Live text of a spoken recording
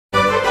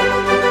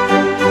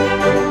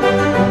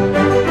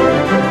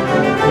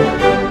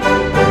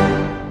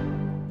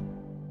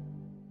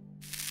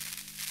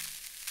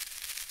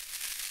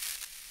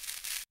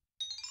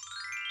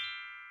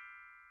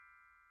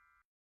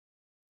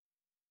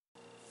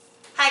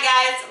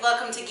Hi guys,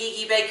 welcome to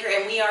Geeky Baker,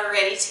 and we are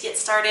ready to get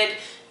started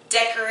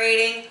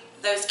decorating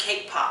those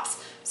cake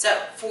pops.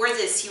 So for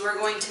this you are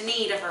going to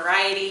need a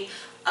variety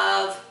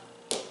of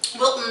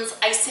Wilton's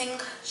icing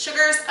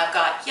sugars. I've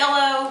got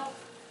yellow,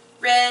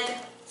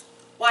 red,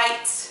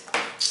 white,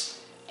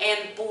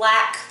 and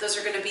black. Those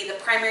are going to be the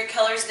primary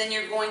colors. Then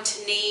you're going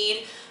to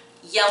need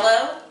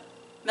yellow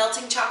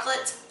melting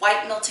chocolates,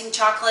 white melting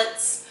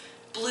chocolates,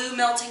 blue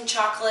melting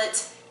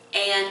chocolate,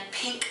 and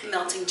pink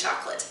melting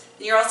chocolate.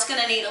 And you're also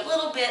going to need a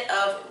little bit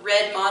of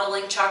red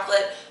modeling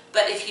chocolate,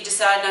 but if you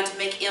decide not to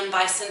make M.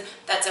 Bison,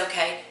 that's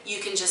okay. You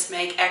can just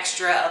make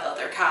extra of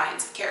other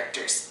kinds of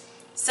characters.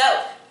 So,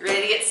 you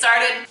ready to get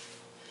started?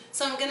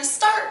 So I'm going to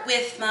start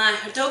with my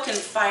Hadoken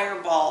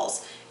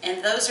fireballs,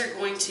 and those are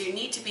going to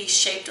need to be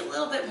shaped a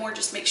little bit more.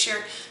 Just make sure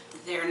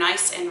that they're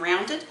nice and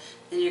rounded.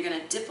 Then you're going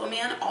to dip them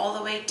in all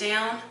the way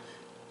down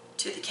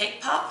to the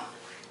cake pop.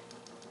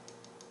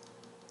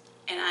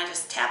 And I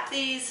just tap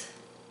these,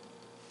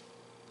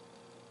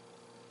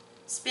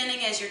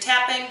 spinning as you're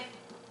tapping.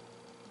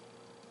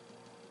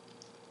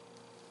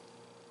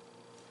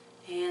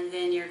 And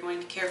then you're going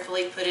to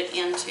carefully put it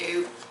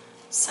into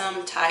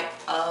some type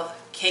of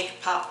cake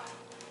pop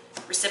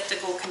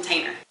receptacle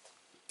container.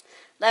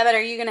 Labbit,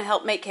 are you going to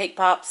help make cake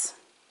pops?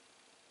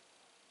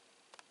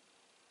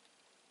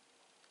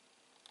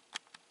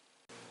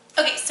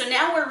 Okay, so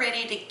now we're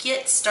ready to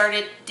get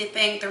started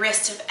dipping the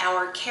rest of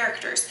our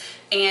characters.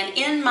 And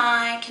in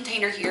my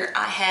container here,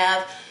 I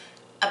have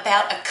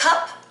about a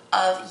cup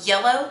of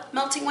yellow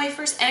melting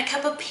wafers and a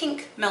cup of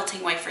pink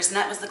melting wafers. And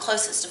that was the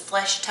closest to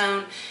flesh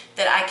tone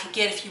that I could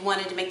get. If you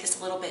wanted to make this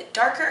a little bit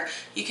darker,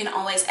 you can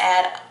always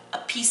add a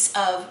piece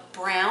of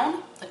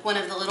brown, like one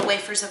of the little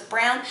wafers of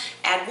brown.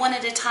 Add one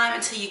at a time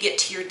until you get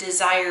to your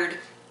desired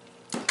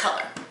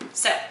color.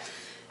 So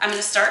I'm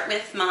going to start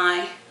with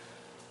my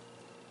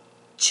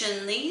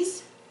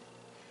Chun-Li's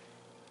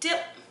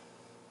dip.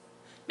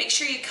 Make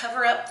sure you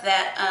cover up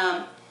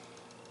that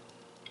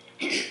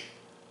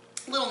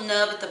little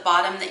nub at the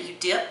bottom that you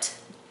dipped.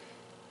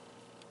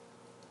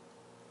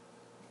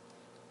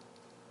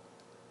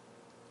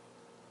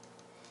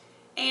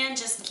 And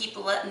just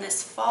keep letting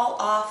this fall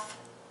off.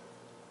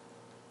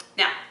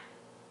 Now,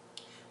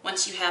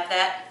 once you have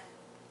that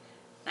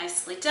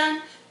nicely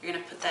done, you're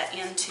going to put that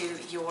into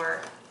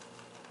your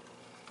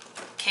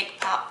cake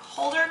pop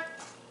holder.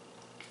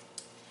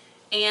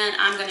 And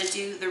I'm going to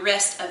do the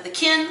rest of the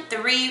Ken,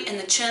 the Ryu, and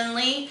the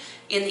Chun-Li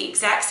in the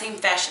exact same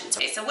fashion.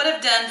 Okay, so what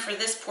I've done for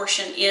this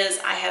portion is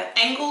I have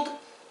angled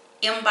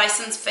M.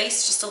 Bison's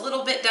face just a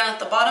little bit down at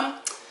the bottom.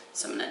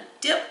 So I'm going to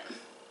dip.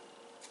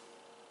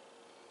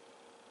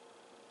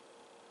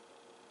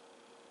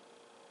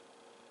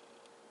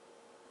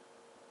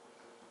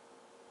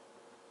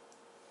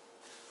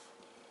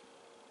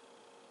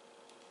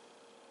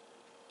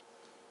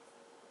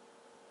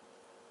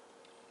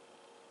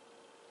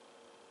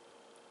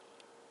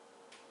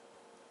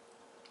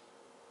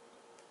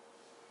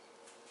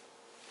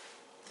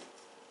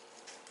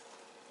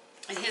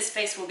 And his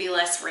face will be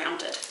less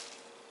rounded.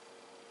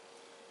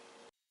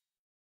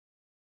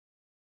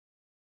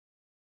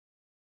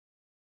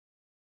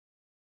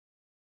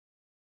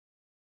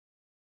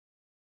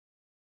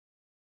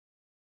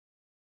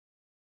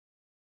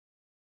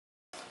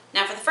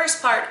 Now for the first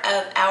part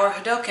of our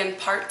Hadoken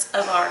part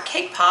of our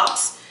cake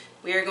pops,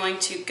 we are going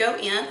to go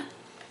in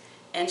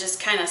and just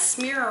kind of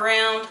smear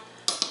around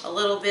a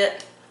little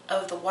bit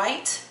of the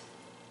white.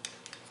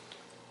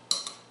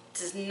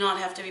 Does not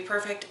have to be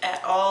perfect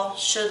at all.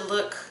 Should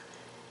look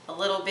a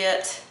little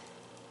bit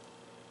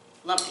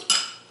lumpy.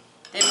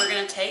 Then we're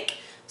going to take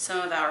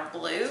some of our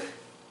blue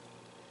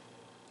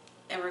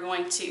and we're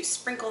going to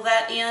sprinkle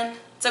that in.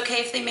 It's okay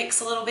if they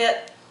mix a little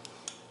bit.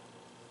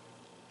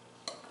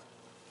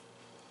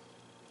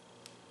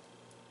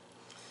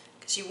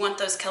 Because you want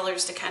those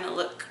colors to kind of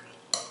look,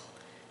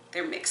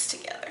 they're mixed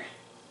together.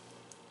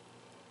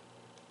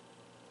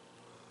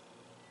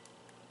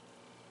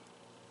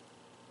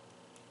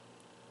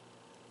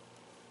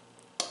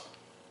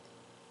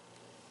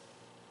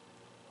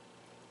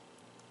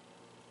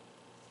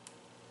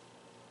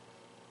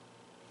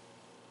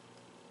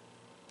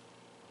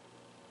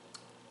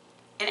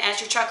 And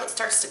as your chocolate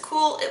starts to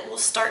cool, it will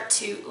start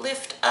to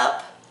lift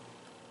up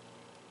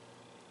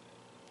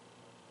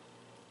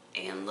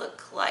and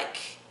look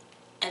like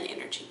an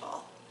energy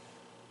ball.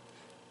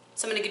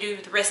 So I'm going to do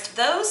the rest of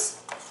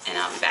those, and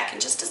I'll be back in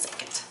just a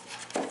second.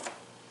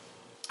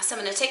 So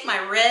I'm going to take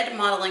my red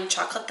modeling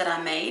chocolate that I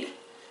made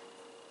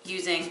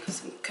using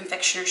some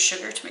confectioner's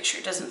sugar to make sure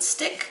it doesn't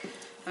stick.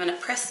 I'm going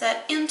to press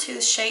that into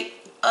the shape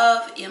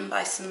of M.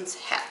 Bison's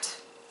hat.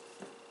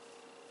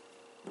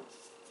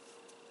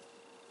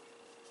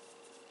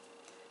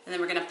 And then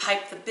we're going to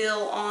pipe the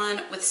bill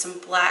on with some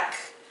black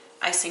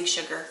icing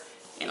sugar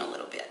in a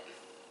little bit.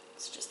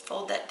 So just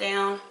fold that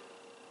down.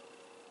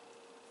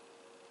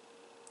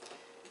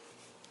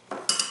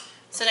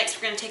 So next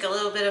we're going to take a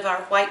little bit of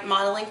our white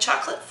modeling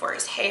chocolate for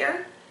his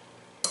hair.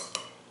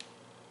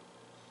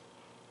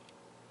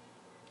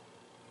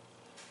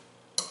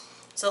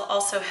 So it'll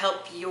also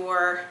help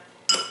your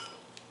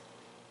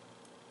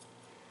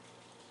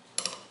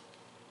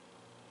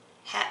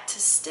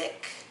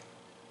stick.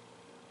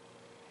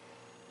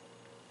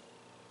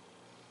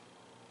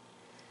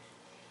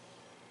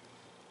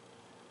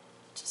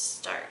 Just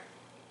start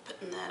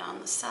putting that on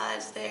the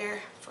sides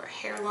there for a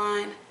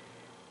hairline.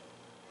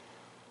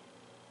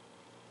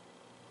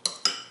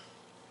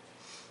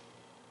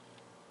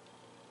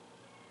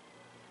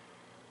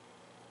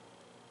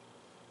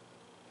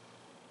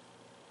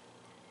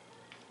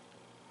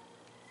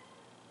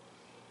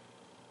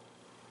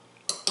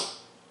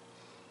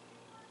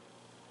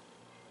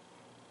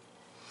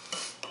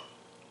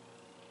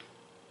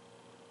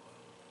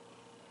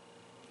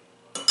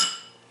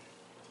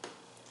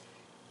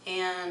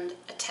 And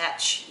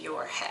attach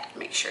your hat.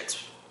 Make sure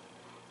it's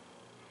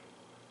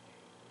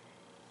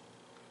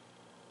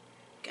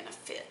gonna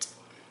fit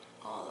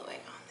all the way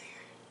on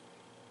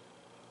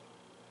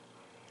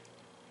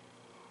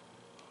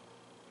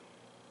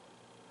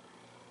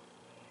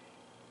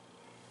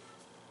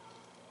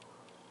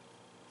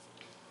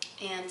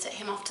there. And set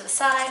him off to the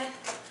side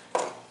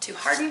to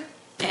harden.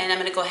 And I'm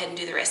gonna go ahead and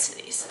do the rest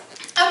of these.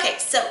 Okay,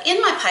 so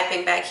in my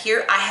piping bag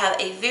here, I have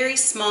a very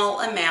small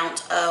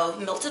amount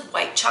of melted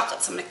white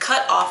chocolate. So I'm gonna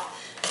cut off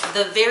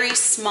the very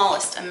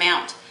smallest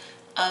amount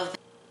of,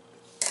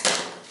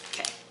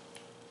 okay.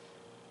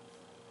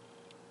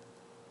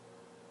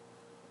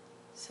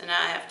 So now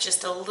I have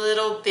just a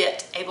little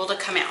bit able to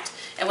come out.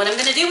 And what I'm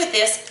gonna do with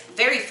this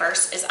very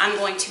first is I'm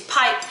going to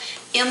pipe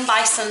M.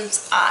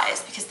 Bison's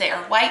eyes because they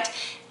are white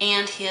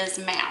and his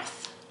mouth.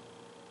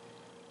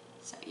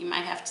 So you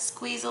might have to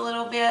squeeze a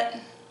little bit.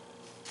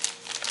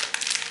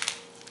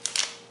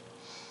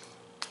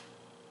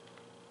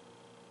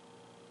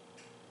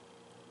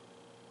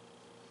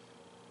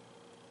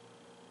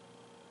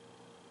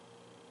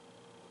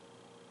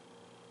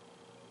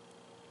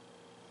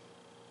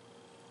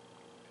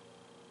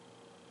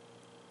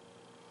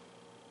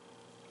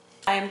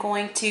 I am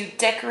going to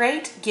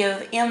decorate,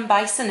 give M.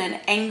 Bison an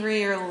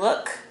angrier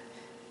look.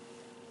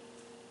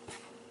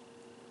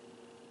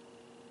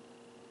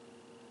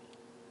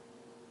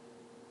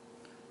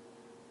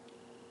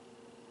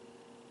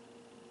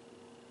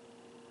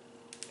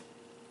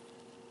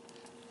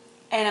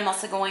 And I'm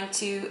also going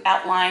to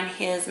outline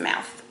his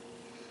mouth.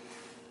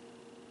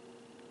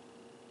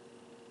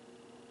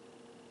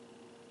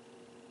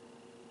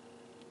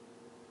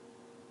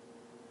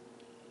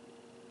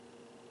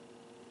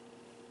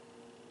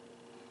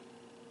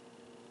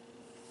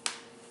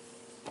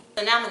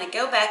 So now I'm going to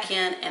go back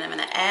in and I'm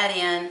going to add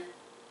in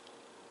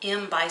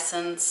M.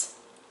 Bison's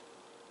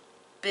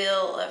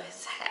bill of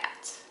his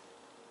hat.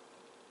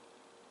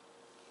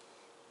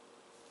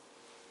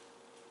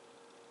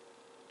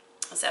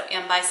 So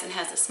M. Bison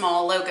has a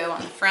small logo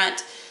on the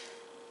front.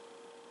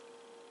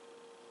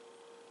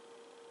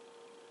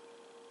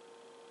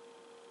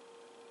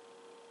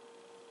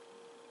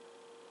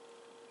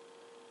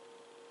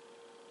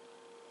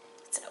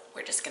 So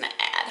we're just going to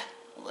add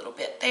a little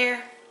bit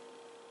there.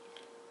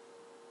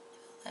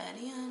 That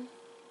in.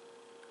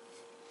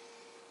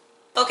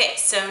 Okay,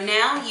 so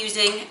now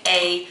using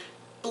a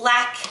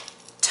black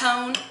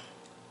tone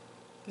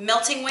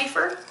melting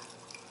wafer,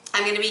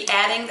 I'm going to be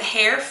adding the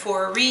hair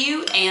for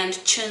Ryu and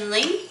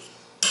Chun-Li.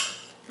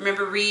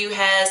 Remember, Ryu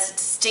has a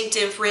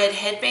distinctive red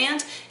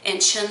headband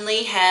and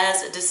Chun-Li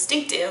has a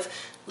distinctive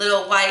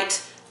little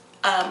white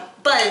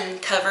bun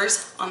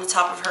covers on the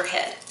top of her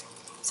head.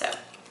 So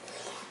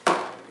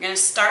we're going to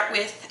start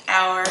with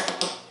our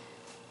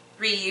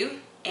Ryu,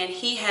 and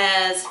he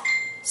has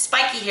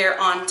spiky hair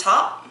on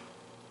top.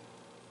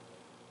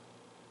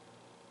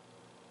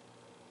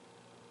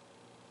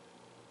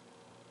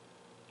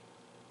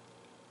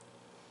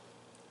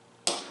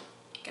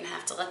 Gonna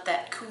have to let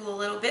that cool a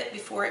little bit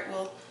before it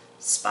will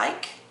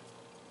spike.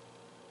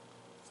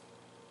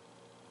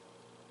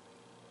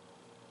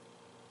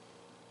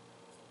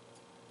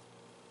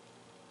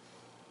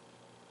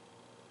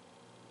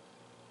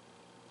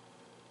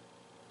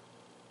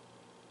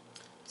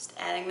 Just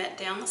adding that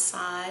down the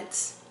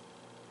sides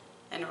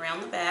and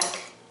around the back.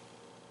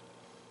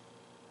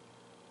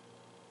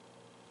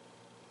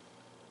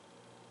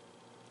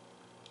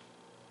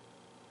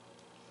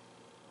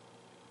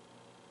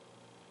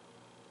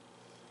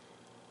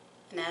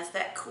 And as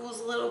that cools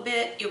a little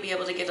bit, you'll be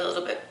able to get a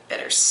little bit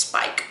better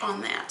spike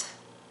on that.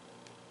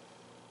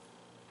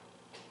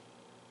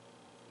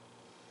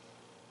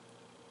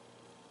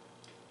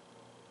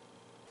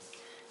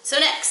 So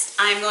next,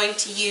 I'm going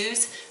to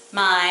use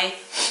my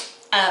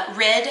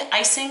red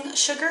icing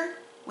sugar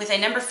with a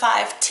number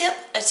 5 tip,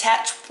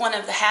 attach one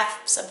of the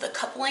halves of the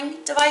coupling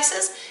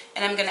devices,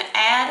 and I'm going to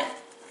add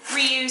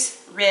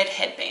Ryu's red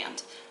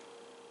headband.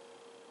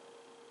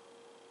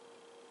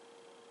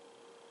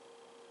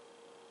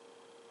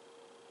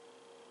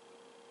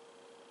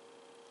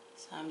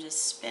 So I'm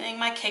just spinning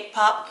my cake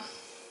pop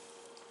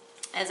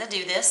as I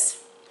do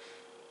this.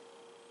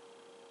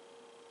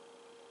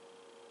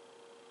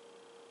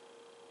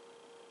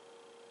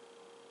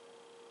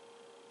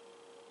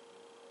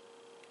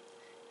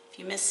 If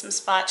you miss some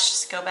spots,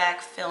 just go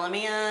back, fill them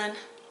in.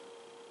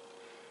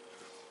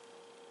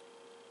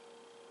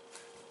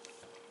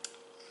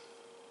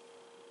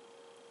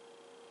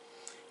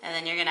 And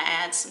then you're gonna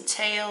add some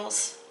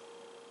tails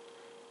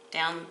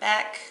down the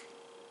back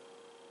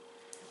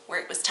where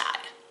it was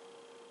tied.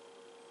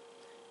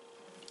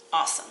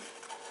 Awesome.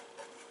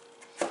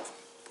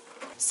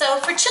 So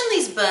for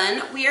Chun-Li's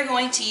bun, we are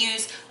going to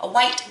use a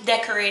white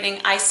decorating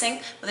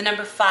icing with a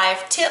number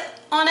 5 tip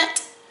on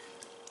it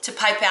to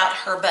pipe out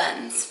her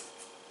buns.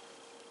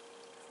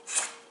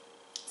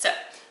 So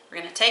we're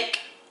gonna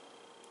take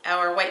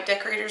our white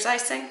decorator's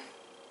icing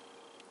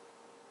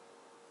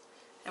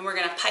and we're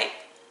gonna pipe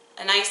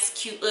a nice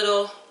cute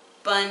little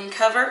bun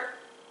cover.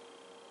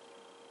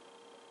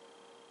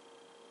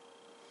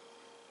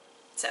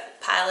 So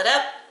pile it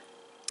up.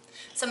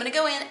 So I'm gonna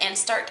go in and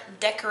start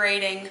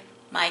decorating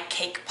my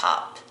cake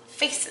pop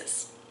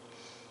faces.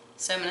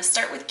 So I'm gonna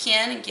start with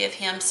Ken and give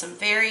him some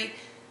very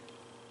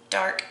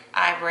dark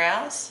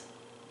eyebrows.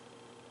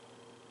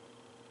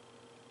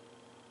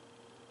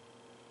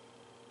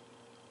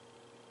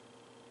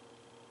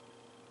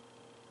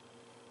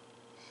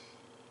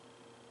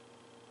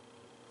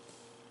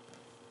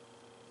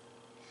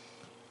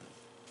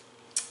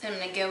 I'm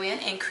gonna go in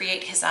and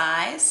create his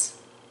eyes.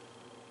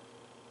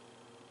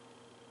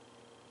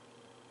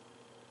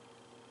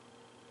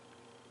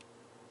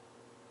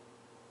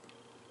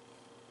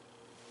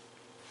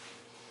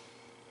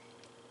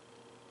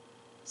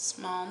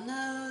 Small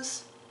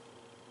nose,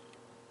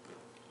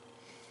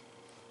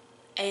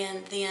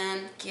 and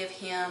then give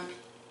him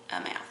a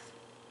mouth.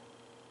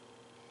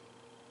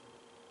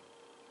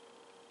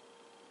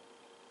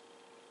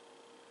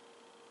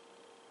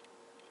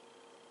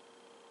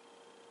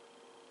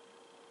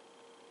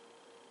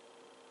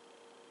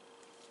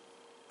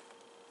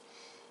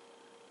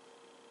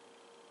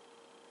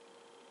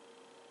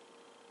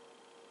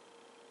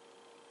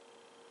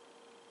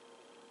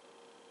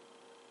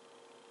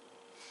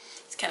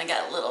 Kind of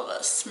got a little bit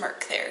of a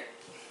smirk there.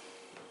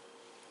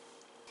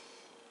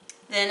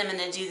 Then I'm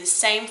going to do the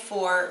same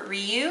for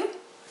Ryu.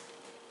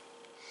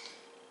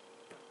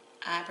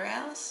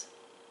 Eyebrows.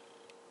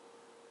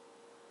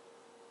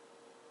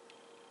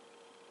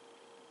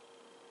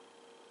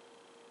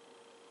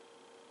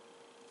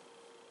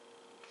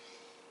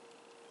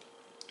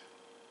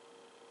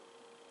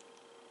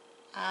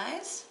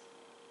 Eyes.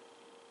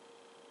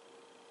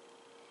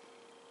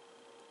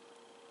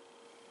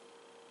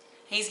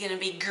 He's going to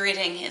be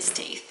gritting his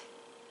teeth.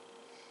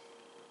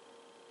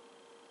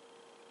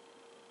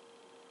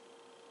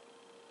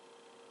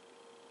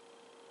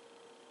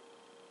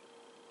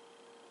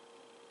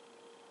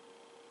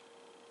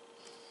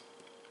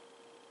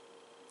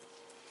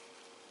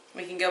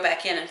 We can go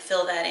back in and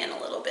fill that in a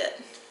little bit.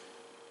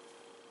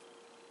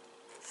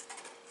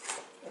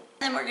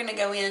 Then we're going to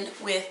go in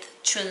with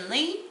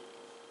Chun-Li.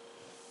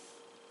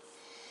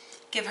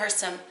 Give her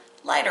some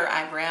lighter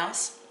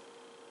eyebrows.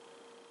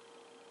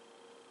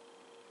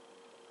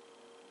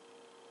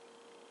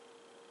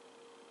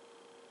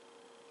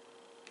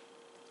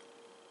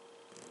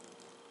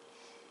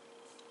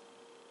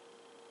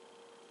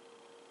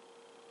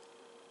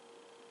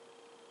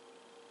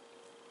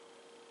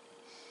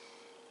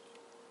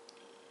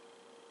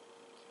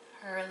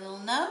 Her little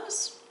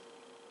nose.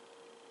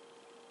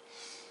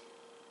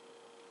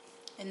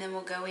 And then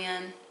we'll go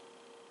in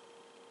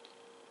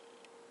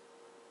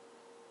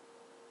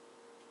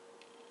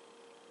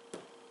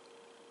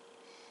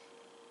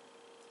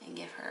and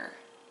give her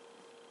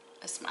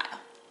a smile.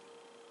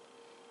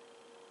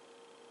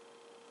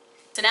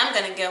 So now I'm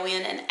going to go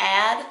in and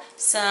add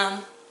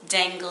some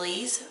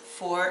danglies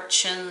for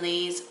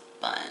Chun-Li's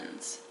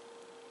buns.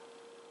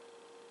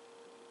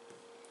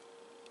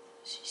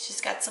 She's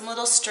just got some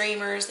little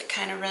streamers that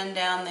kind of run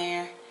down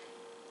there.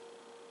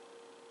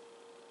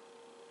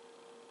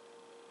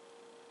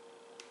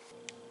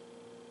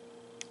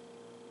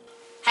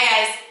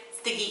 Hi guys,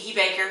 it's the Geeky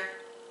Baker.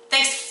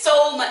 Thanks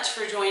so much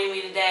for joining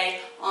me today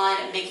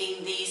on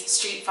making these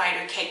Street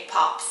Fighter cake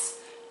pops.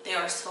 They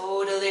are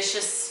so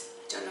delicious.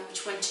 I don't know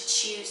which one to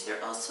choose.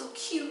 They're all so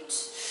cute.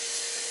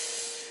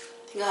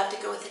 I think I'll have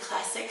to go with the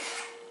classic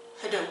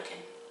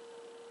Hadoken.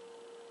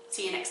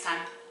 See you next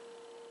time.